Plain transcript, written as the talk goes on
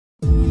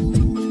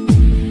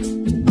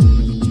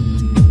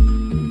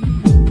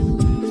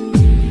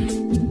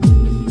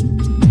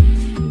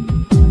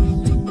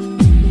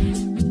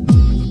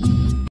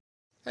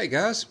Hey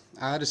guys,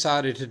 I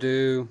decided to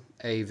do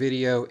a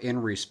video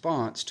in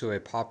response to a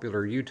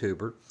popular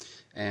YouTuber,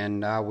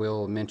 and I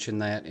will mention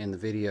that in the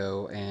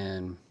video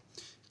and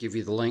give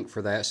you the link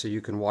for that so you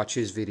can watch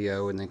his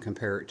video and then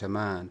compare it to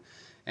mine.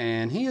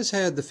 And he has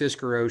had the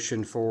Fisker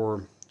Ocean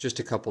for just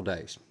a couple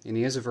days, and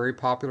he is a very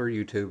popular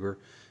YouTuber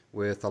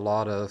with a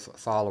lot of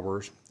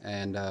followers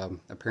and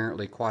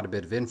apparently quite a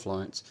bit of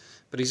influence,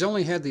 but he's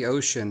only had the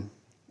Ocean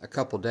a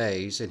couple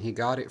days, and he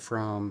got it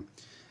from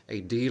a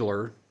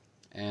dealer,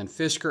 and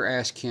Fisker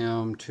asked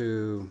him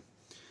to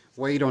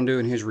wait on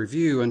doing his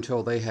review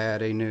until they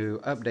had a new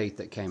update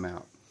that came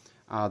out,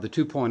 the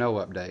 2.0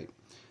 update.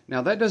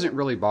 Now that doesn't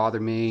really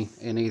bother me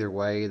in either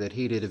way, that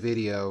he did a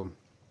video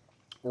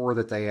or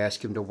that they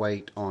asked him to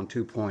wait on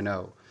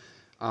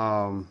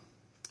 2.0.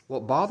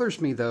 What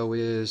bothers me though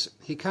is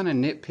he kind of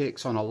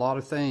nitpicks on a lot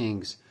of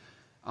things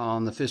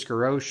on the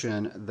Fisker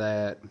Ocean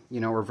that,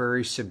 you know, are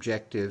very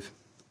subjective.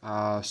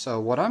 So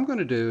what I'm going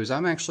to do is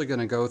I'm actually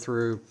going to go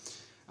through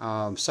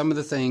some of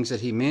the things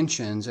that he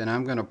mentions, and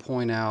I'm going to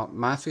point out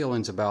my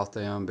feelings about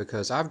them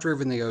because I've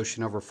driven the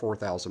Ocean over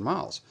 4,000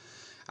 miles.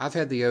 I've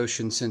had the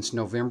Ocean since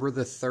November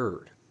the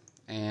 3rd,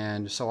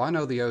 and so I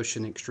know the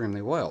Ocean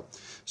extremely well.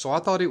 So I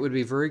thought it would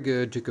be very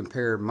good to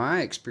compare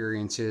my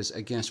experiences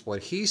against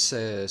what he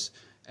says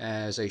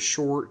as a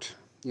short,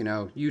 you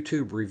know,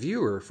 YouTube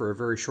reviewer for a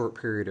very short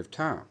period of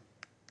time.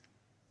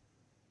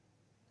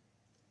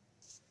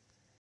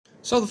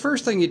 So the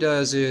first thing he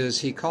does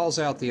is he calls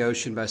out the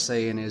Ocean by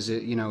saying, is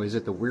it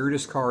the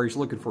weirdest car? He's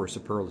looking for a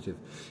superlative.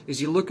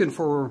 Is it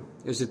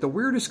the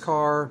weirdest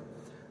car?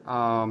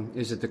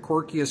 Is it the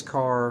quirkiest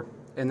car?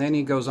 And then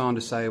he goes on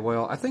to say,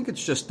 well, I think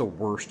it's just the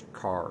worst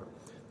car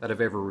that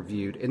I've ever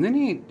reviewed. And then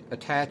he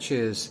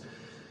attaches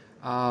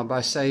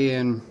by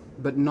saying,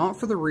 but not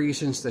for the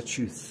reasons that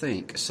you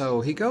think. So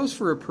he goes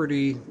for a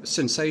pretty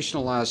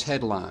sensationalized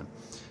headline,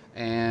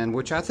 and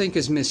which I think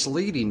is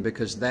misleading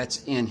because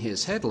that's in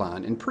his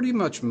headline, and pretty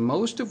much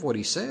most of what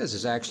he says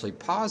is actually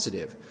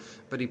positive,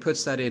 but he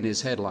puts that in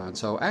his headline.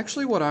 So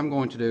actually what I'm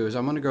going to do is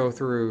I'm going to go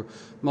through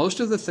most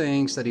of the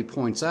things that he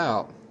points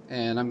out,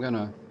 and I'm going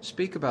to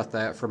speak about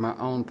that from my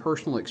own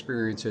personal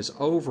experiences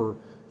over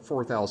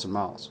 4,000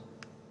 miles.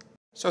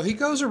 So he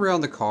goes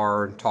around the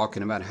car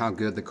talking about how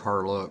good the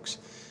car looks.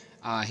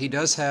 He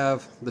does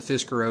have the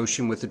Fisker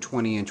Ocean with the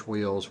 20-inch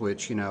wheels,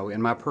 which, you know,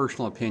 in my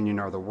personal opinion,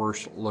 are the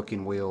worst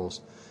looking wheels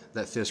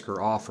that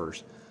Fisker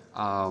offers.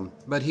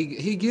 But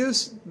he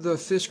gives the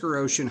Fisker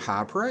Ocean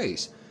high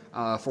praise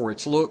for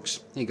its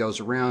looks. He goes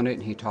around it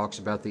and he talks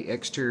about the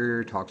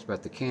exterior, talks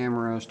about the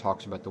cameras,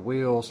 talks about the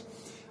wheels,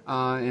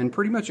 and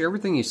pretty much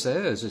everything he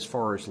says as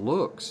far as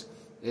looks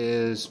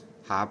is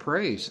high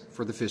praise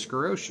for the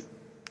Fisker Ocean.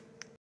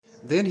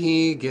 Then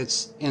he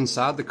gets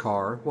inside the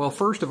car. Well,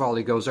 first of all,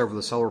 he goes over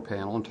the solar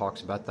panel and talks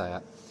about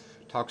that.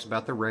 Talks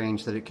about the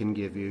range that it can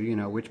give you, you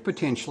know, which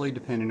potentially,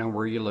 depending on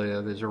where you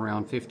live, is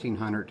around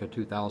 1,500 to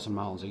 2,000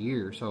 miles a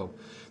year. So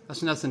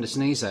that's nothing to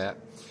sneeze at.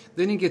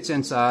 Then he gets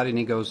inside and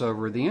he goes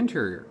over the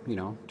interior, you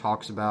know,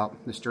 talks about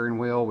the steering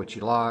wheel, which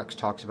he likes,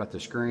 talks about the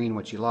screen,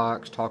 which he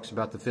likes, talks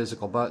about the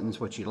physical buttons,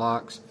 which he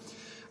likes.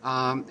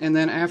 And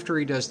then after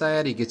he does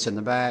that, he gets in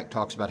the back,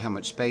 talks about how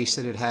much space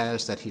that it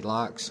has that he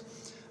likes.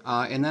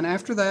 And then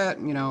after that,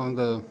 you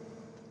know,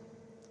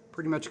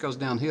 pretty much goes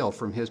downhill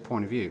from his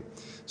point of view.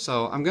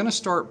 So I'm going to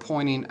start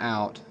pointing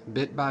out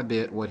bit by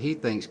bit what he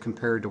thinks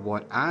compared to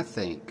what I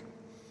think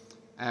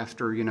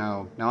after, you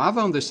know, now I've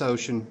owned this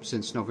Ocean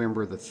since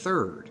November the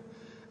 3rd.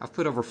 I've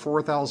put over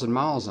 4,000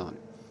 miles on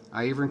it.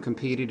 I even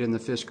competed in the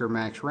Fisker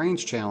Max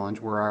Range Challenge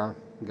where I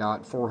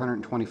got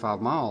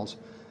 425 miles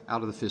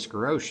out of the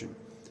Fisker Ocean.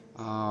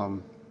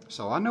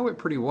 So I know it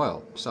pretty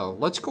well. So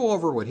let's go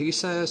over what he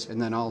says,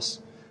 and then I'll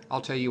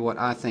tell you what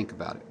I think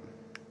about it.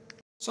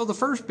 So the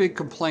first big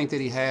complaint that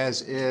he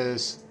has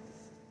is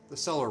the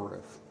solar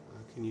roof.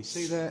 Can you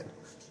see that?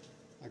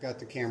 I got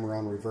the camera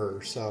on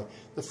reverse. So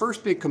the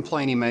first big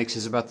complaint he makes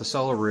is about the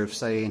solar roof,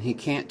 saying he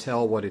can't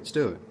tell what it's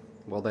doing.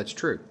 Well, that's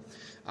true.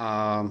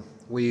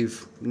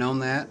 We've known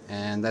that,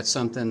 and that's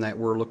something that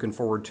we're looking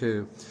forward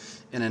to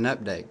in an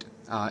update.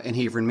 And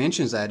he even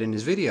mentions that in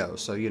his video.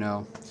 So, you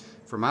know,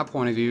 from my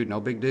point of view, no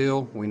big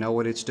deal. We know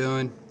what it's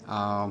doing.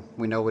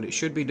 We know what it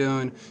should be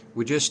doing.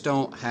 We just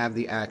don't have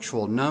the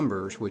actual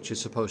numbers, which is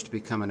supposed to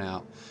be coming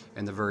out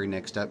in the very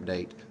next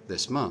update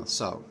this month.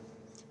 So,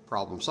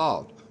 problem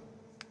solved.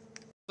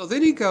 So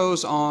then he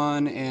goes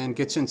on and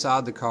gets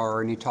inside the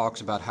car and he talks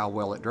about how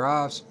well it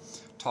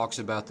drives, talks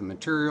about the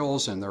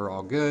materials and they're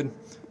all good,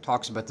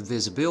 talks about the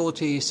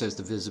visibility, says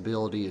the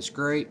visibility is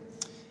great,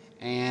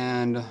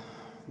 and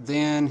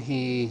then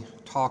he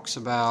talks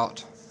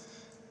about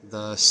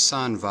the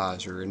sun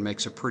visor and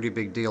makes a pretty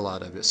big deal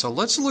out of it. So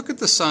let's look at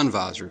the sun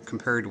visor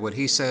compared to what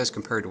he says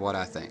compared to what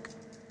I think.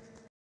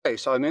 Okay,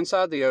 so I'm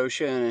inside the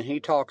Ocean and he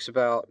talks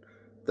about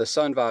the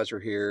sun visor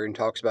here and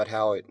talks about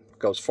how it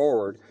goes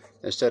forward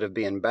instead of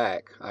being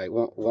back. I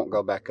won't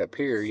go back up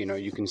here. You know,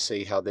 you can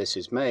see how this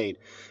is made.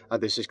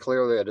 This is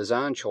clearly a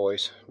design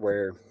choice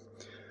where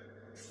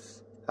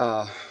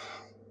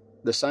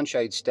the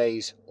sunshade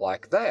stays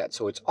like that.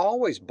 So it's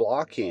always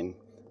blocking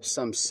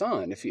some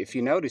sun. If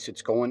you notice,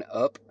 it's going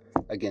up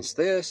against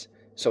this,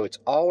 so it's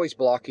always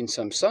blocking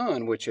some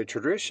sun, which a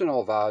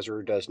traditional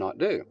visor does not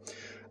do.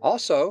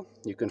 Also,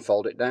 you can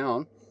fold it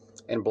down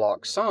and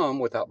block some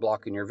without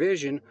blocking your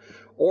vision,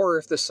 or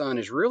if the sun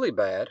is really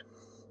bad,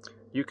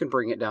 you can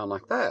bring it down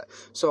like that.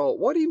 So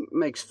what he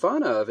makes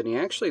fun of, and he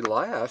actually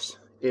laughs,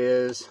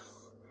 is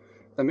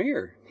the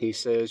mirror. He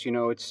says, you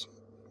know, it's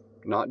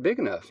not big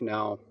enough.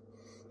 Now,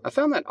 I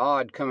found that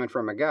odd coming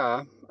from a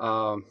guy.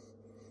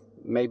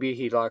 Maybe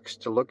he likes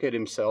to look at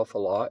himself a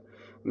lot.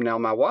 Now,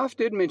 my wife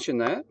did mention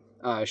that.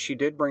 She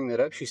did bring that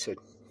up. She said,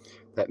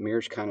 that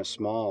mirror's kind of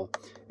small.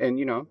 And,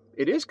 you know,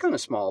 it is kind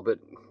of small, but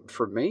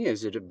for me,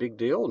 is it a big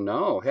deal?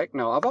 No, heck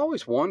no. I've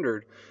always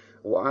wondered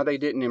why they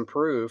didn't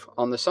improve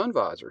on the sun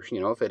visors. You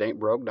know, if it ain't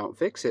broke, don't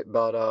fix it.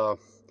 But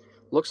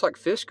looks like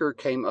Fisker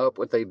came up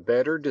with a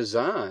better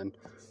design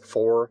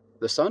for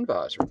the sun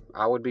visor.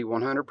 I would be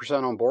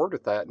 100% on board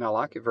with that, and I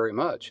like it very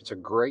much. It's a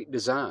great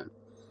design.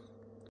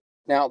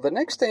 Now, the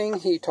next thing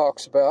he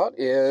talks about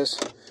is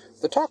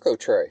the taco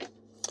tray.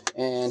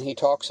 And he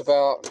talks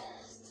about,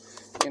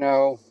 you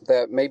know,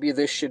 that maybe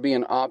this should be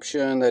an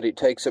option, that it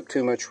takes up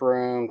too much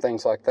room,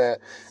 things like that.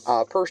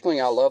 Personally,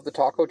 I love the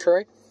taco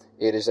tray.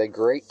 It is a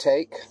great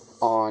take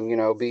on, you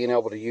know, being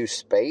able to use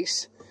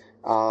space.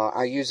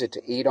 I use it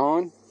to eat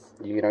on.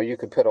 You know, you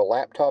could put a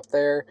laptop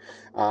there.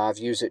 I've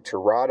used it to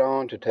write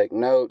on, to take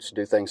notes,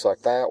 do things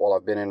like that while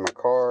I've been in my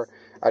car.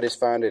 I just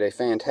find it a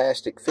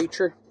fantastic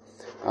feature.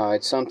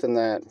 It's something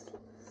that,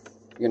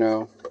 you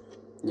know,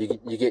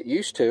 you get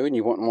used to and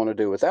you wouldn't want to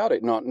do without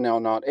it.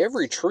 Not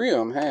every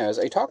trim has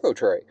a taco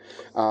tray.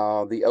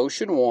 The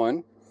Ocean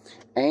One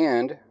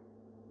and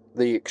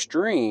the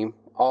Extreme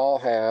all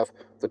have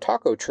the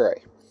taco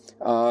tray.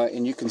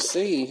 And you can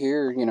see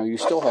here, you know, you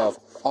still have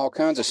all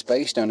kinds of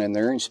space down in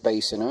there and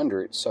space in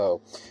under it.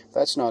 So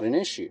that's not an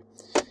issue.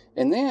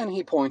 And then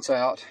he points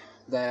out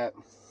that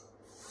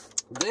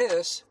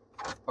this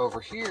over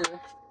here,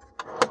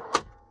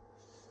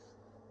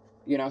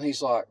 you know,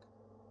 he's like,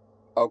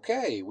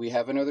 okay, we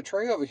have another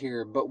tray over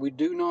here, but we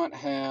do not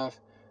have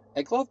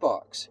a glove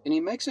box. And he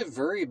makes a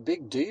very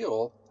big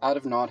deal out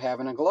of not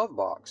having a glove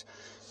box.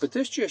 But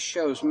this just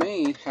shows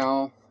me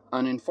how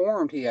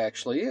uninformed he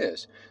actually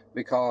is,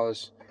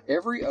 because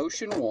every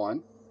Ocean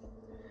One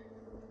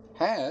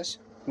has,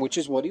 which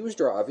is what he was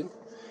driving,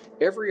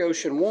 every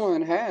Ocean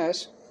One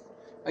has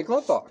a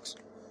glove box.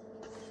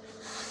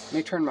 Let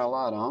me turn my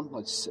light on.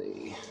 Let's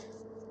see.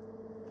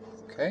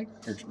 Okay,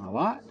 here's my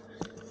light.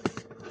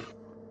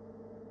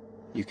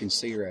 You can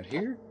see right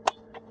here.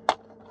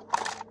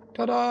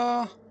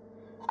 Ta-da!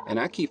 And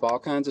I keep all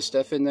kinds of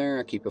stuff in there.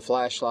 I keep a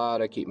flashlight,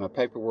 I keep my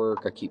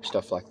paperwork, I keep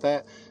stuff like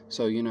that.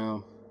 So, you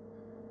know,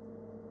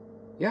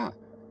 yeah,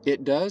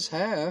 it does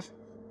have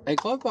a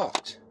glove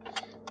box.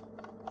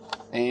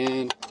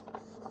 And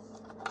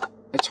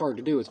it's hard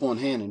to do with one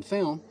hand in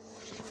film.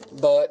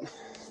 But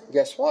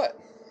guess what?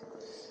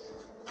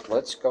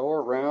 Let's go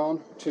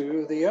around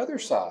to the other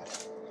side.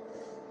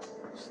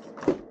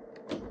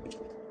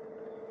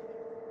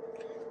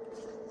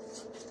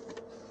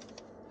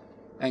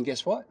 And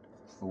guess what?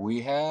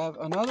 We have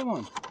another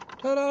one.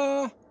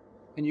 Ta-da!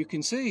 And you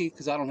can see,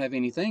 because I don't have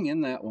anything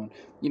in that one,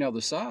 you know,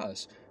 the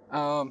size.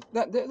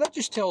 That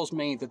just tells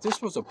me that this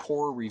was a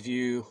poor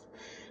review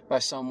by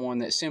someone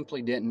that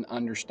simply didn't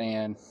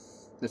understand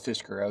the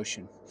Fisker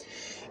Ocean.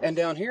 And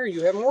down here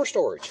you have more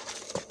storage.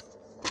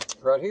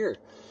 Right here.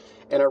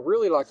 And I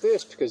really like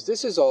this because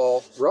this is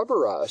all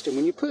rubberized. And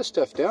when you put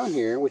stuff down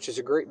here, which is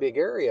a great big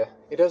area,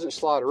 it doesn't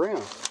slide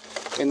around.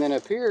 And then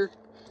up here,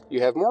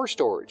 you have more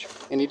storage.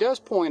 And he does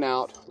point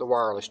out the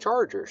wireless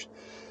chargers.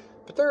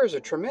 But there is a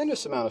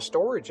tremendous amount of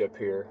storage up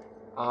here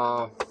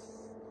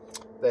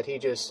that he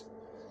just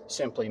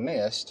simply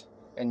missed.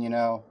 And you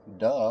know,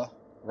 duh,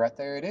 right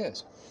there it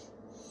is.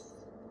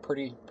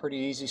 Pretty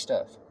easy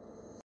stuff.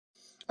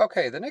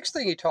 Okay, the next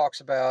thing he talks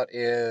about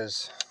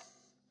is,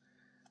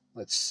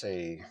 let's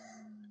see,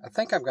 I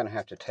think I'm going to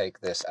have to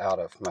take this out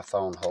of my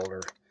phone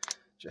holder.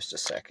 Just a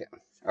second.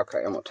 Okay,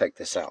 I'm going to take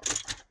this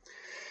out.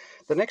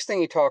 The next thing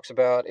he talks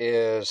about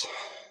is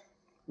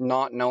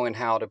not knowing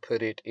how to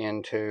put it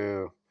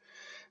into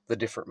the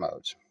different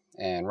modes.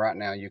 And right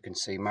now you can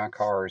see my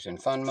car is in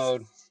fun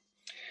mode.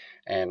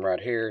 And right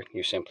here,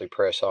 you simply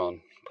press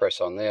on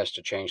this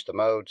to change the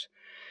modes.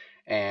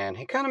 And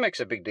he kind of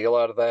makes a big deal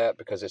out of that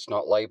because it's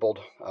not labeled.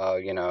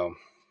 You know,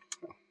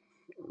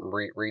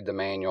 read the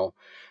manual.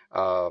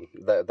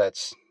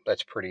 That's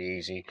pretty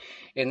easy.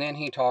 And then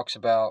he talks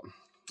about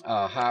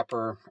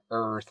hyper,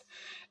 earth,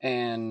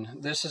 and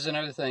this is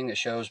another thing that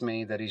shows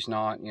me that he's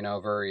not, you know,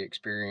 very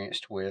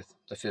experienced with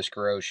the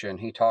Fisker Ocean.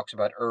 He talks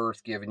about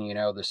earth giving, you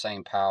know, the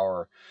same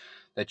power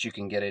that you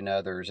can get in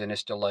others, and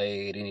it's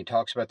delayed, and he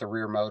talks about the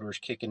rear motors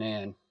kicking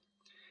in.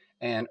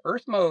 And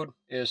earth mode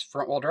is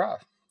front-wheel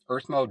drive.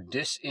 Earth mode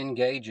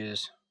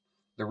disengages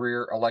the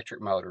rear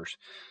electric motors.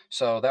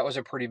 So that was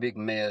a pretty big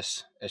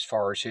miss as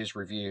far as his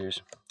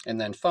reviews. And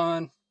then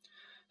fun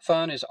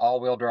is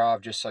all-wheel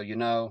drive, just so you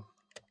know.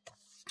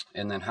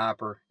 And then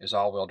hyper is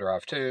all-wheel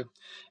drive too.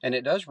 And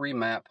it does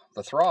remap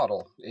the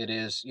throttle. It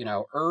is,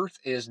 Earth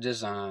is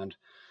designed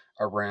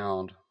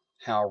around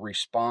how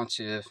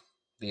responsive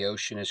the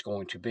ocean is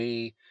going to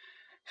be,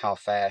 how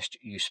fast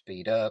you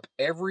speed up,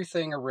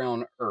 everything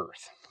around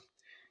Earth,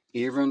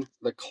 even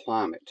the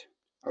climate,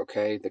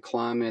 okay? The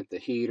climate, the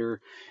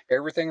heater,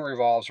 everything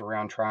revolves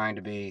around trying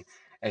to be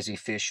as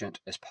efficient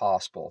as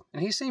possible.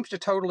 And he seems to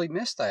totally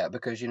miss that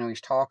because,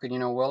 he's talking,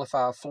 well, if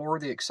I floor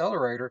the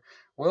accelerator,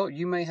 well,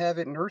 you may have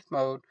it in Earth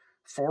mode,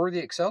 floor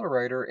the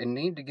accelerator and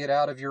need to get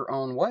out of your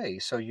own way.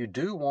 So you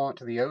do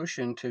want the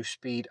ocean to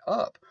speed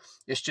up.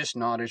 It's just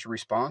not as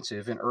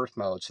responsive in Earth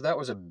mode. So that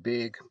was a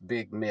big,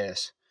 big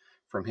miss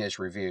from his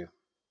review.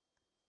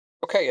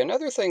 Okay,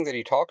 another thing that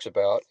he talks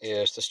about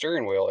is the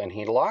steering wheel, and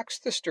he likes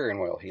the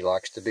steering wheel. He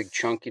likes the big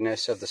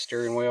chunkiness of the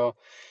steering wheel.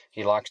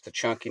 He likes the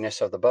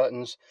chunkiness of the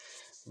buttons.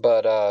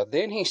 But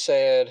then he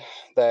said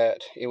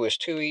that it was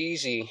too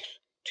easy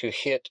to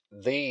hit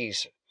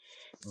these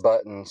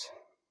buttons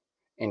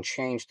and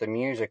change the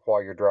music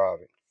while you're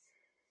driving.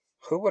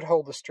 Who would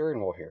hold the steering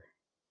wheel here?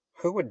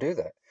 Who would do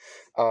that?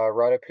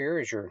 Right up here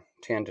is your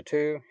 10 to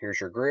 2. Here's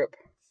your grip.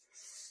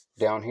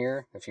 Down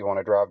here, if you want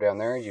to drive down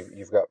there,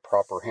 you've got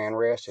proper hand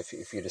rest.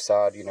 If you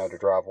decide, to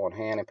drive one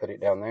hand and put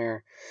it down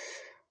there.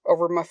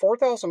 Over my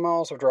 4,000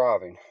 miles of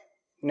driving,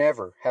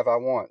 never have I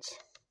once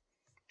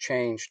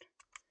changed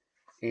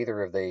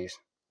either of these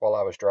while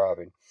I was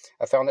driving.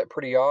 I found that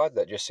pretty odd.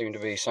 That just seemed to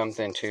be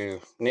something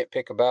to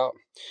nitpick about.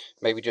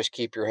 Maybe just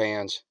keep your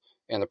hands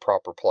in the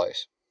proper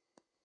place.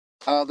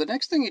 The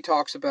next thing he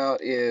talks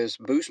about is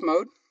boost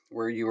mode,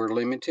 where you are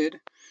limited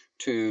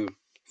to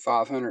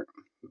 500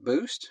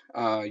 boost.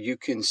 You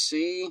can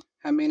see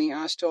how many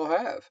I still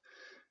have.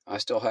 I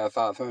still have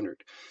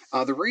 500.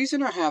 The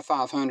reason I have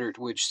 500,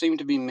 which seemed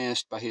to be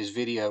missed by his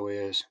video,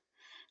 is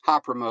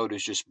hyper mode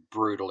is just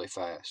brutally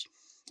fast.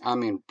 I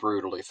mean,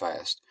 brutally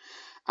fast.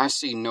 I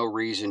see no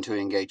reason to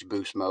engage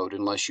boost mode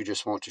unless you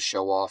just want to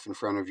show off in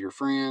front of your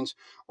friends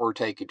or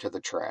take it to the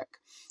track.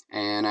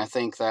 And I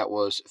think that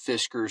was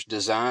Fisker's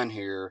design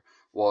here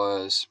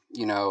was,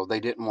 they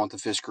didn't want the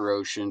Fisker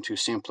Ocean to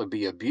simply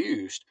be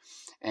abused.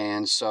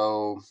 And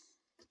so,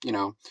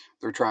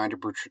 they're trying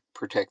to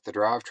protect the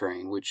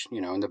drivetrain, which,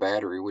 and the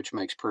battery, which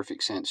makes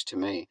perfect sense to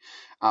me.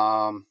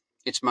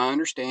 It's my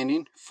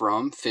understanding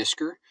from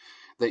Fisker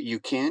that you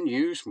can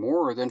use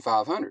more than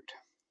 500,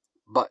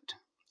 but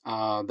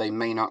they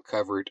may not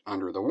cover it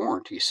under the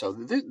warranty. So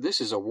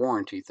this is a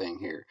warranty thing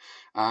here.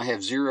 I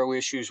have zero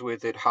issues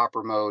with it.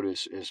 Hyper mode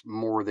is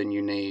more than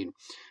you need.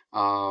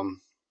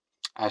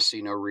 I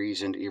see no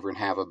reason to even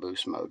have a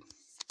boost mode.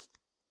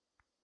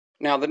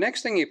 Now, the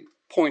next thing he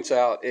points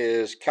out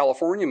is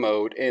California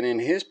mode, and in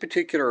his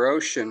particular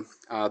Ocean,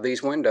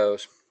 these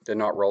windows did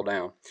not roll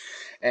down.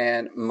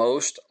 And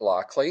most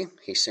likely,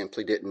 he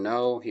simply didn't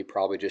know. He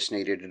probably just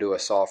needed to do a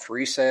soft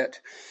reset,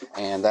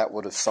 and that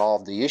would have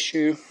solved the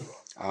issue.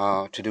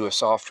 To do a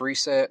soft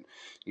reset,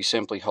 you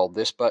simply hold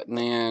this button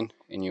in,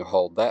 and you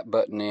hold that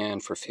button in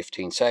for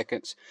 15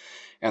 seconds,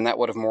 and that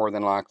would have more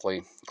than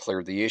likely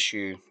cleared the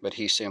issue, but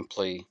he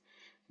simply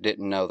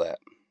didn't know that.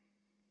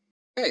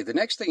 Okay, the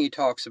next thing he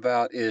talks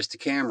about is the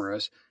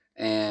cameras,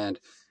 and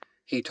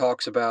he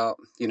talks about,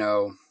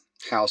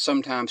 how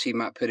sometimes he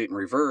might put it in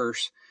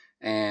reverse,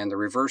 and the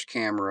reverse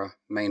camera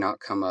may not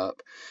come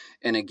up.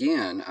 And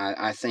again,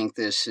 I think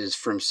this is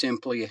from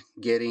simply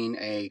getting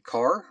a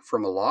car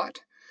from a lot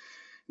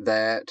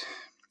that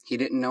he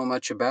didn't know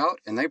much about,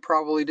 and they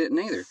probably didn't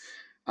either.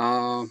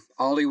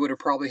 All he would have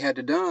probably had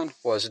to done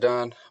was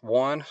done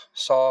one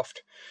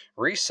soft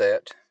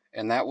reset,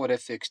 and that would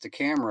have fixed the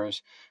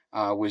cameras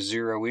with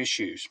zero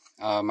issues.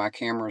 My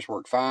cameras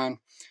work fine.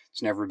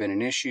 It's never been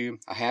an issue.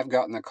 I have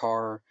gotten the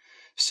car,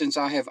 since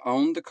I have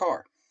owned the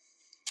car,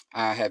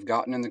 I have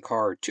gotten in the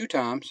car 2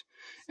 times,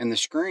 and the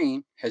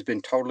screen has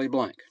been totally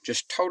blank.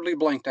 Just totally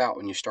blanked out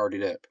when you start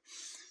it up.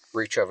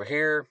 Reach over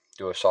here,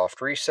 do a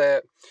soft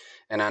reset,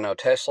 and I know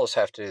Teslas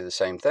have to do the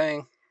same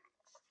thing,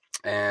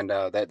 and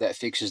that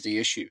fixes the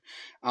issue.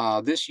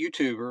 This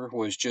YouTuber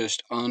was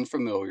just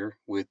unfamiliar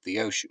with the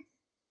Ocean.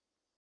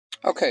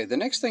 Okay, the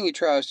next thing he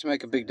tries to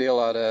make a big deal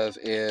out of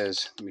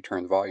is, let me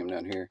turn the volume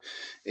down here,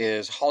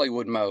 is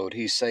Hollywood mode.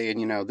 He's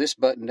saying, this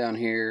button down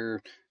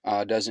here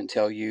doesn't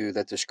tell you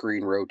that the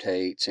screen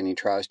rotates, and he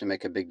tries to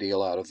make a big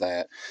deal out of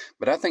that.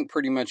 But I think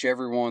pretty much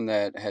everyone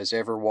that has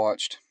ever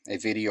watched a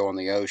video on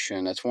the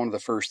Ocean, that's one of the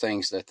first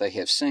things that they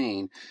have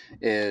seen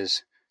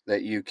is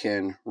that you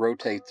can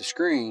rotate the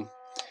screen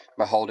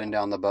by holding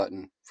down the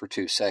button for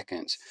 2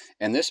 seconds.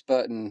 And this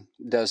button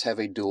does have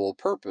a dual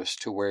purpose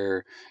to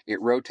where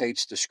it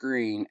rotates the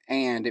screen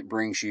and it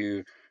brings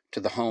you to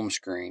the home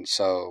screen.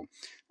 So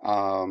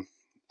I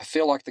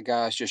feel like the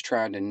guy's just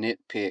trying to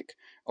nitpick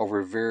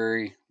over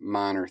very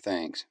minor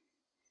things.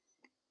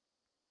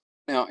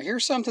 Now,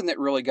 here's something that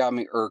really got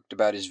me irked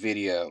about his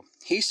video.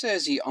 He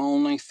says he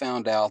only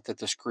found out that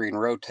the screen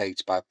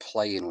rotates by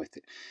playing with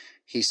it.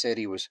 He said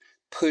he was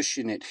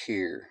pushing it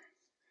here.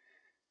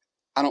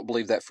 I don't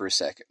believe that for a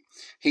second.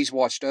 He's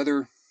watched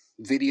other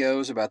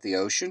videos about the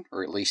ocean,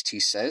 or at least he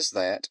says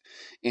that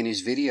in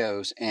his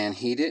videos, and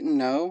he didn't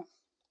know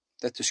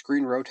that the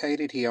screen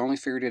rotated. He only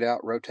figured it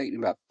out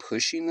rotating by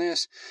pushing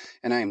this,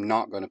 and I am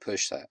not going to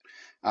push that.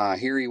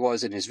 Here he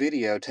was in his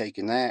video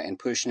taking that and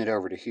pushing it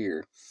over to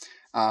here.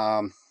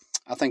 I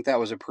think that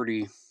was a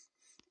pretty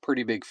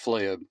big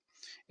flip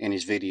in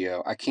his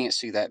video. I can't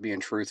see that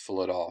being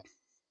truthful at all.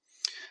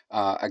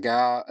 A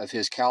guy of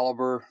his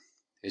caliber,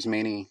 as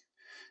many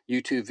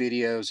YouTube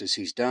videos as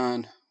he's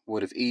done,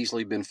 would have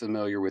easily been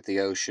familiar with the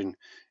ocean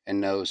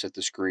and knows that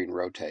the screen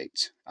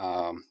rotates.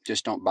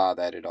 Just don't buy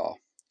that at all.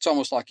 It's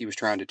almost like he was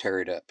trying to tear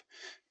it up,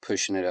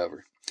 pushing it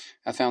over.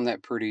 I found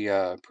that pretty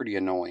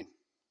annoying.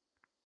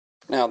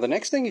 Now, the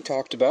next thing he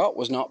talked about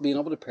was not being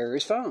able to pair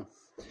his phone.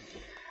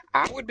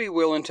 I would be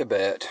willing to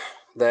bet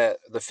that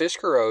the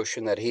Fisker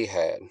Ocean that he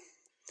had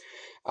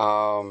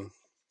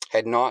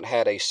not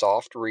had a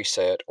soft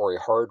reset or a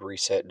hard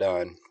reset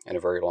done in a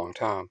very long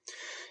time.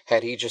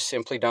 Had he just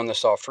simply done the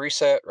soft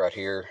reset right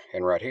here,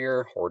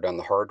 or done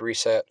the hard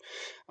reset,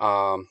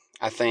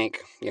 I think,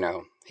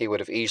 he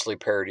would have easily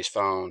paired his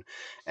phone.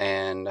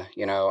 And,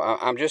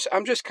 I'm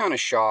just kind of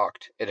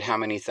shocked at how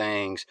many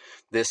things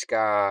this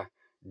guy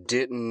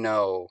didn't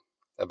know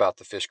about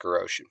the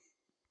Fisker Ocean.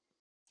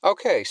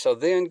 Okay, so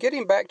then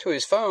getting back to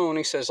his phone,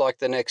 he says like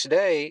the next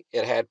day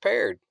it had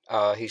paired.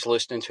 He's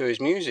listening to his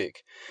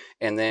music,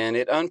 and then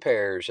it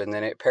unpairs, and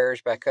then it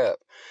pairs back up.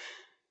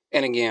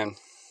 And again,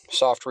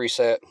 soft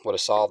reset would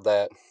have solved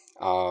that.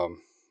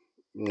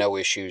 No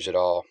issues at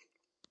all.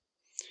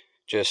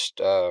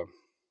 Just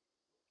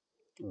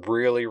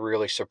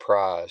really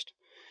surprised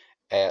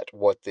at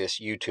what this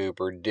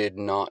YouTuber did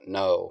not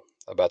know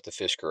about the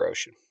Fisker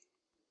Ocean.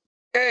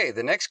 Okay,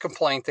 the next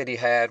complaint that he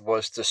had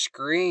was the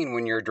screen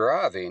when you're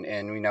driving.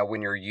 And,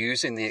 when you're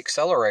using the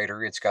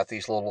accelerator, it's got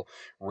these little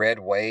red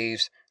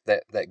waves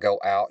that go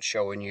out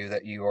showing you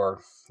that you are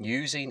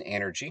using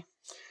energy.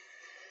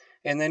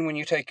 And then when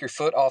you take your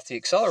foot off the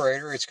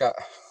accelerator, it's got,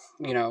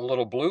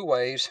 little blue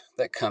waves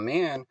that come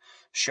in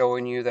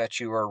showing you that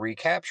you are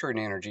recapturing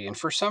energy. And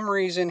for some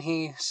reason,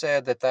 he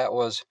said that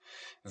was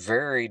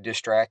very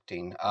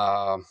distracting.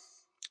 I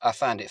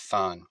find it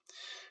fun.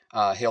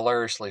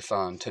 Hilariously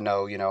fun to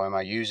know, am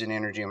I using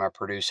energy? Am I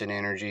producing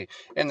energy?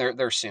 And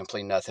there's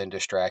simply nothing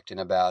distracting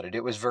about it.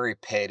 It was very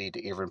petty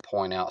to even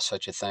point out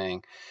such a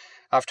thing.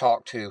 I've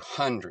talked to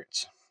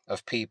hundreds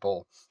of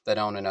people that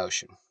own an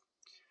ocean.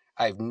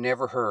 I've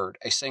never heard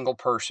a single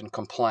person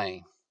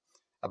complain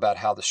about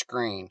how the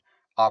screen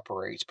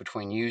operates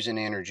between using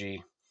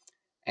energy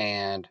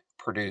and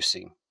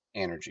producing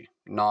energy.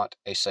 Not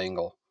a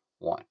single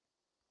one.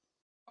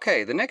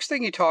 Okay, the next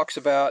thing he talks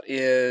about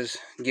is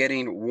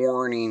getting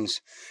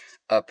warnings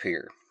up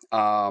here.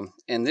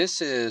 And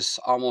this is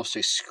almost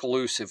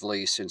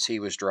exclusively, since he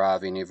was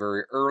driving a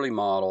very early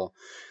model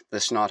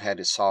that's not had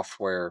its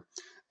software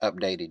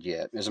updated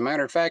yet. As a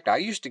matter of fact, I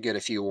used to get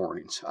a few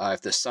warnings.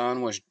 If the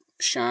sun was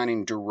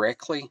shining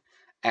directly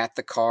at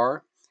the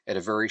car at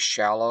a very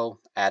shallow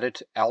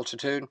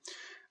altitude,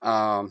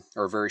 or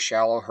a very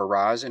shallow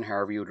horizon,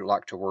 however you would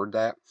like to word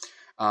that,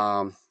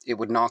 it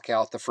would knock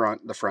out the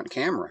front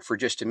camera for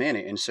just a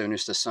minute. And as soon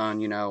as the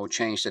sun,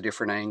 changed a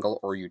different angle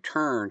or you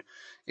turned,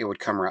 it would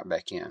come right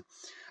back in.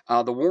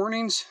 The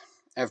warnings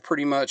have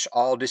pretty much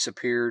all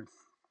disappeared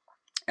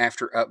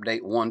after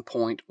update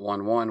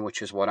 1.11,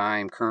 which is what I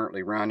am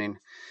currently running.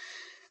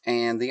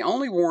 And the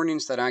only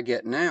warnings that I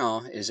get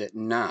now is at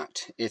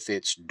night. If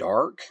it's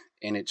dark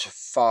and it's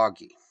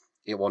foggy,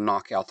 it will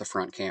knock out the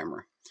front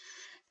camera.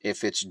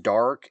 If it's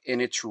dark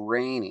and it's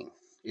raining,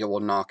 it will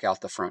knock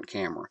out the front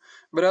camera.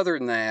 But other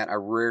than that, I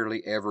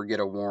rarely ever get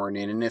a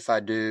warning. And if I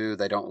do,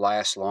 they don't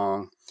last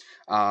long.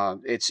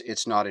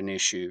 It's not an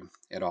issue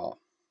at all.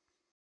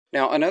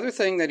 Now, another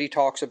thing that he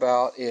talks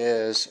about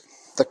is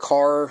the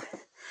car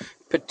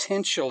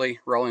potentially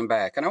rolling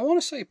back. And I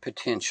want to say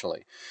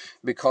potentially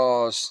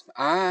because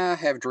I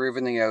have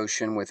driven the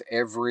ocean with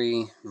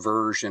every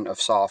version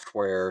of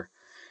software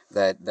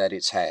that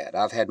it's had.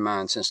 I've had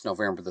mine since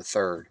November the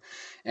 3rd.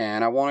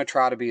 And I want to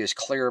try to be as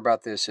clear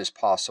about this as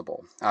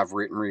possible. I've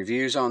written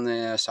reviews on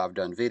this. I've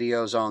done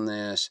videos on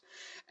this.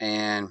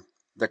 And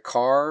the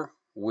car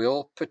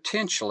will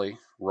potentially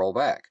roll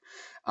back.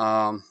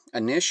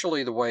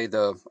 Initially, the way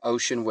the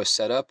Ocean was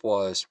set up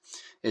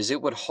is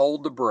it would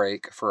hold the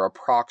brake for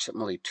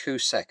approximately 2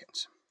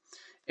 seconds.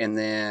 And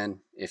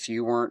then if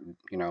you weren't,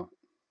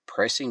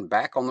 pressing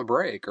back on the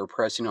brake or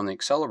pressing on the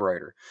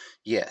accelerator,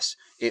 yes,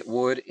 it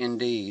would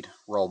indeed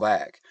roll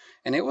back.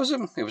 And it was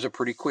a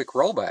pretty quick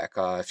rollback.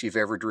 If you've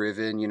ever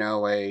driven,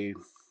 a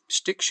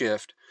stick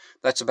shift,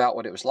 that's about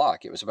what it was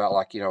like. It was about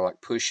like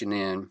pushing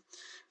in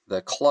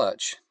the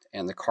clutch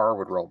and the car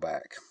would roll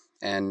back.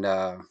 And,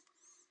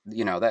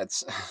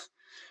 that's,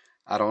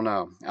 I don't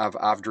know.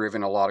 I've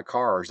driven a lot of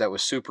cars. That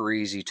was super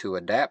easy to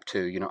adapt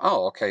to.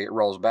 Oh, okay, it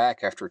rolls back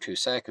after 2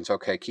 seconds.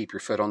 Okay, keep your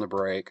foot on the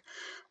brake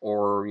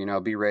or,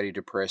 be ready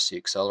to press the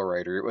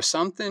accelerator. It was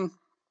something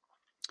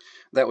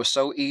that was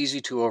so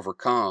easy to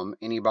overcome.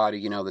 Anybody,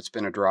 you know, that's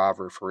been a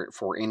driver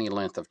for any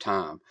length of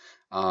time.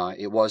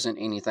 It wasn't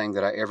anything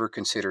that I ever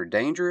considered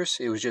dangerous.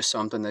 It was just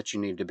something that you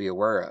need to be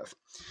aware of.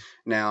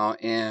 Now,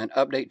 in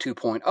update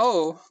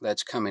 2.0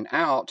 that's coming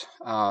out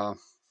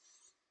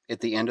at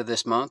the end of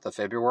this month of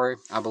February,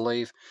 I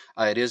believe,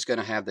 it is going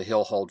to have the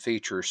hill hold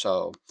feature,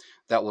 so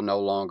that will no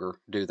longer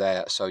do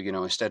that. So, you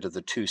know, instead of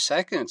the 2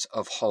 seconds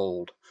of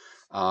hold,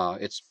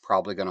 it's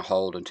probably going to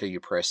hold until you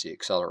press the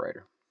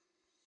accelerator.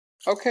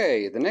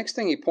 Okay, the next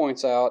thing he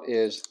points out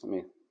is, let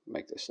me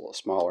make this a little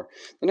smaller.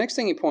 The next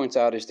thing he points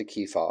out is the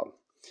key fob.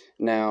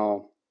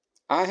 Now,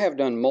 I have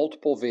done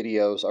multiple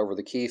videos over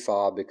the key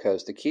fob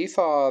because the key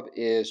fob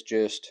is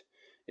just,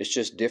 it's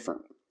just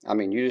different. I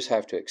mean, you just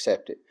have to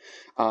accept it.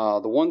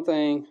 The one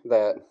thing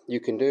that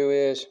you can do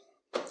is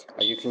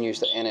you can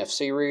use the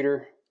NFC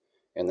reader,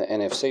 and the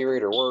NFC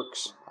reader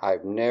works.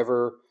 I've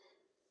never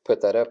put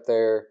that up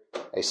there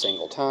a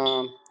single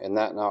time, and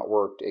that not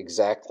worked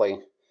exactly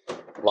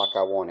like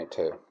I want it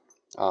to,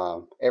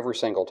 every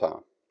single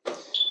time.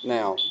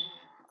 Now,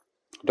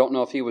 don't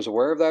know if he was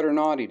aware of that or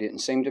not. He didn't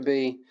seem to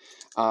be.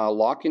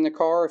 Locking the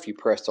car, if you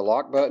press the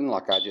lock button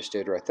like I just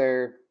did right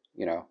there,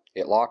 you know,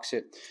 it locks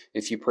it.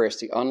 If you press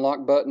the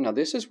unlock button, now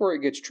this is where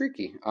it gets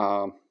tricky.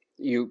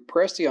 You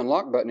press the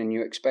unlock button and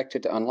you expect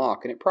it to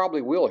unlock, and it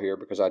probably will here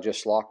because I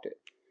just locked it.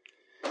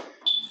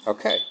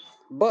 Okay,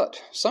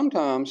 but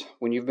sometimes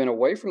when you've been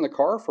away from the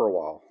car for a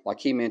while, like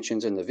he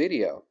mentions in the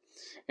video,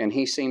 and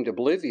he seemed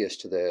oblivious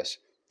to this,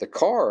 the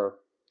car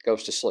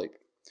goes to sleep.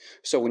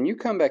 So when you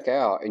come back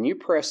out and you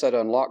press that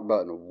unlock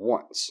button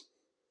once,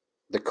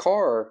 the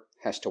car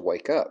has to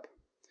wake up.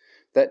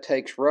 That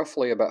takes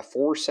roughly about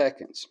 4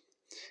 seconds.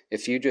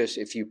 If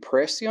you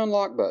press the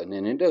unlock button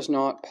and it does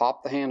not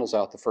pop the handles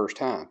out the first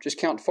time, just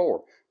count to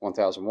 4.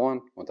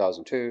 1001,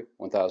 1002,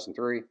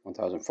 1003,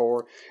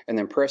 1004, and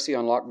then press the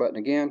unlock button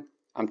again.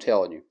 I'm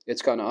telling you,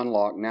 it's going to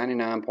unlock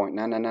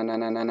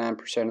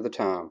 99.99999% of the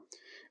time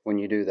when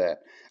you do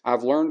that.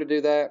 I've learned to do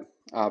that.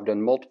 I've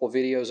done multiple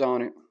videos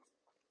on it,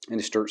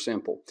 and it's dirt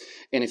simple.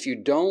 And if you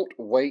don't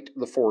wait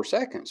the 4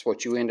 seconds,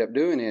 what you end up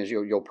doing is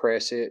you'll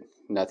press it,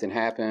 nothing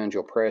happens.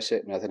 You'll press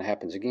it, nothing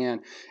happens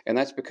again. And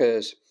that's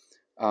because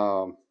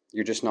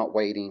you're just not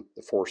waiting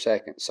the 4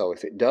 seconds. So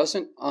if it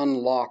doesn't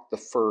unlock the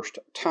first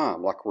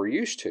time like we're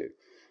used to,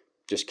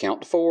 just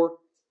count to 4,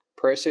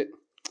 press it,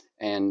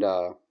 and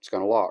it's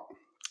going to lock.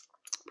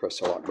 Press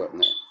the lock button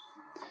there.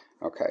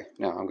 Okay,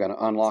 now I'm going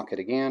to unlock it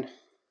again.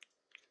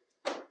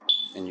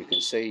 And you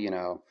can see, you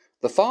know,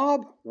 the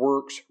fob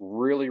works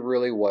really,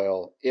 really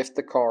well if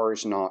the car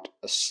is not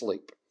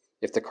asleep.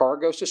 If the car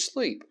goes to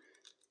sleep,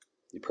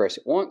 you press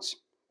it once,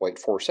 wait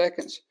 4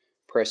 seconds,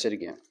 press it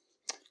again.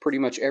 Pretty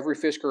much every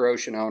Fisker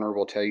Ocean owner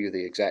will tell you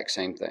the exact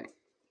same thing.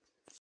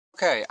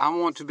 Okay, I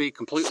want to be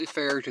completely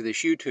fair to this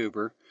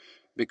YouTuber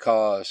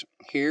because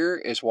here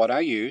is what I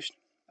used.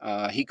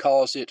 He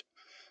calls it,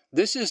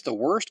 this is the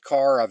worst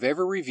car I've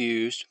ever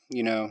reviewed.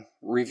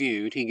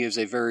 He gives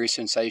a very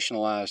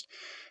sensationalized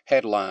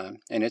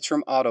headline, and it's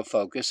from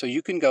Autofocus, so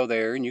you can go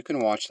there and you can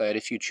watch that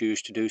if you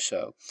choose to do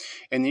so.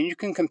 And then you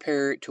can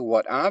compare it to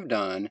what I've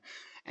done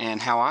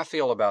and how I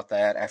feel about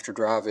that after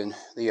driving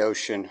the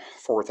Ocean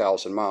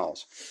 4,000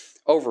 miles,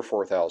 over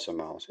 4,000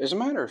 miles. As a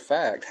matter of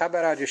fact, how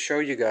about I just show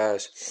you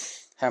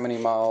guys how many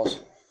miles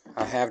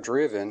I have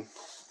driven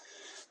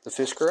the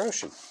Fisker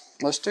Ocean.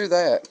 Let's do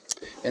that,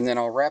 and then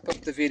I'll wrap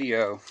up the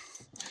video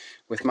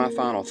with my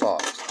final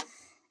thoughts.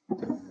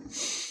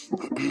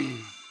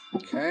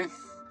 Okay.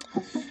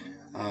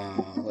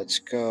 Let's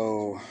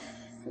go.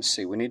 Let's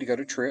see. We need to go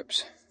to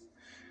trips.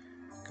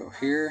 Go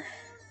here.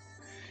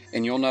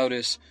 And you'll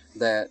notice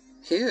that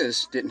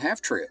his didn't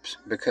have trips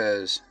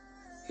because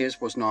his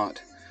was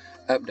not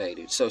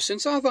updated. So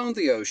since I've owned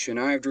the Ocean,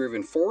 I have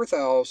driven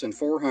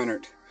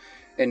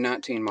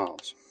 4,419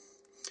 miles.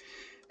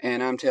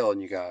 And I'm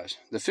telling you guys,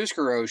 the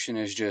Fisker Ocean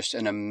is just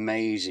an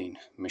amazing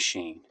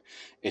machine.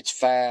 It's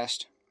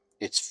fast,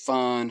 it's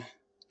fun,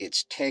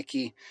 it's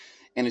techy,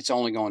 and it's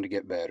only going to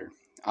get better.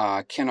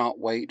 I cannot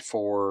wait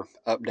for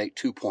update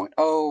 2.0,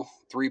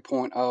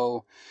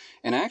 3.0,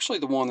 and actually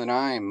the one that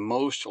I am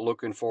most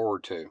looking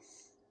forward to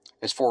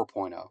is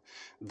 4.0.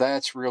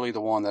 That's really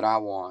the one that I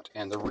want.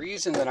 And the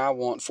reason that I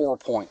want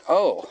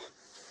 4.0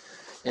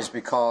 is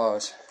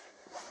because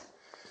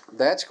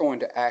that's going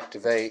to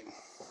activate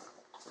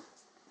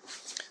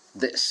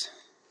this.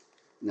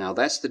 Now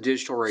that's the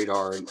digital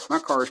radar. My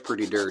car is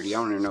pretty dirty. I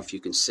don't even know if you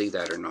can see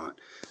that or not.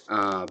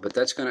 But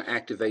that's going to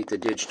activate the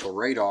digital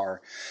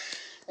radar,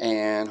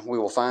 and we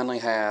will finally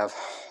have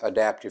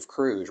adaptive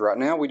cruise. Right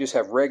now we just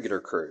have regular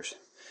cruise,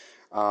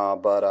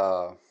 but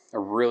I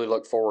really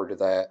look forward to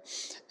that.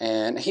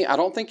 And I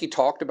don't think he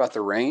talked about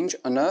the range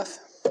enough.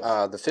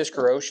 The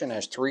Fisker Ocean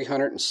has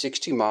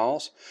 360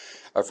 miles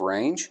of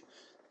range,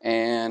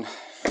 and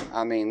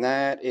I mean,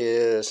 that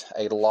is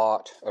a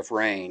lot of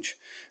range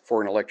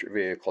for an electric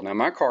vehicle. Now,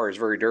 my car is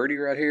very dirty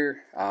right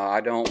here.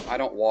 I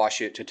don't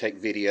wash it to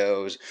take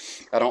videos.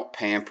 I don't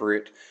pamper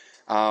it.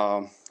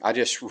 I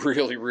just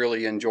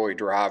really enjoy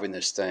driving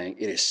this thing.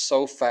 It is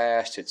so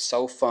fast. It's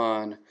so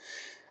fun.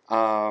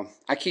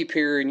 I keep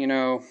hearing, you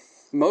know,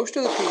 most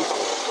of the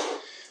people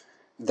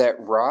that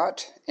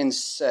write and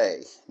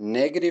say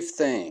negative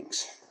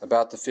things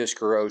about the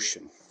Fisker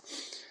Ocean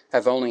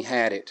have only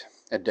had it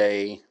a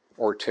day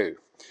or two.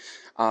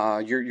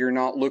 You're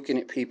not looking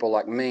at people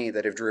like me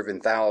that have driven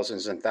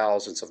thousands and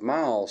thousands of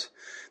miles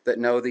that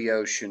know the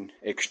Ocean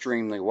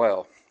extremely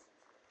well.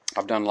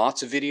 I've done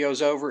lots of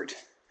videos over it,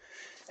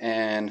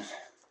 and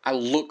I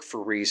look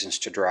for reasons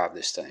to drive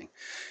this thing.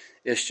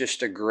 It's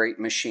just a great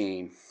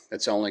machine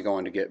that's only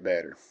going to get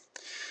better.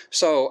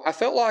 So I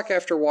felt like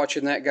after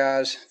watching that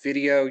guy's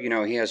video, you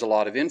know, he has a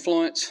lot of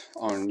influence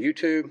on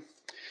YouTube.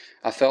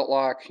 I felt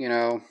like, you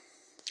know,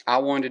 I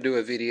wanted to do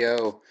a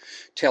video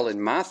telling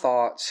my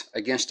thoughts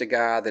against a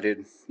guy that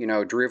had, you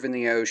know, driven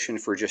the Ocean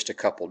for just a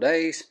couple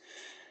days.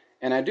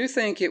 And I do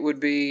think it would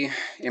be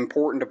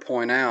important to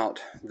point out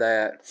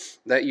that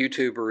that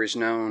YouTuber is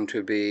known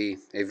to be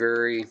a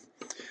very,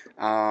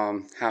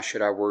 how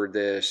should I word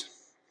this,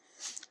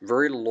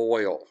 very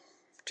loyal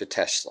to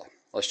Tesla.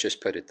 Let's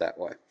just put it that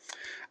way.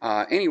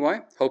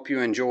 Anyway, hope you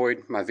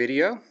enjoyed my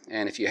video,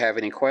 and if you have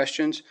any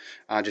questions,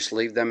 just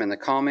leave them in the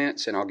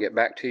comments and I'll get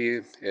back to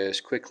you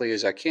as quickly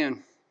as I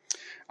can.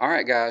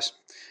 Alright guys,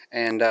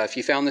 and if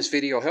you found this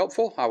video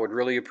helpful, I would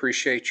really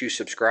appreciate you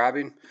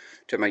subscribing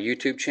to my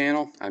YouTube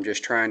channel. I'm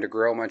just trying to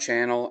grow my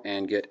channel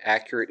and get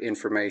accurate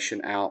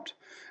information out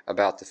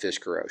about the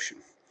Fisker Ocean.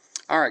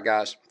 Alright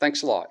guys,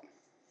 thanks a lot.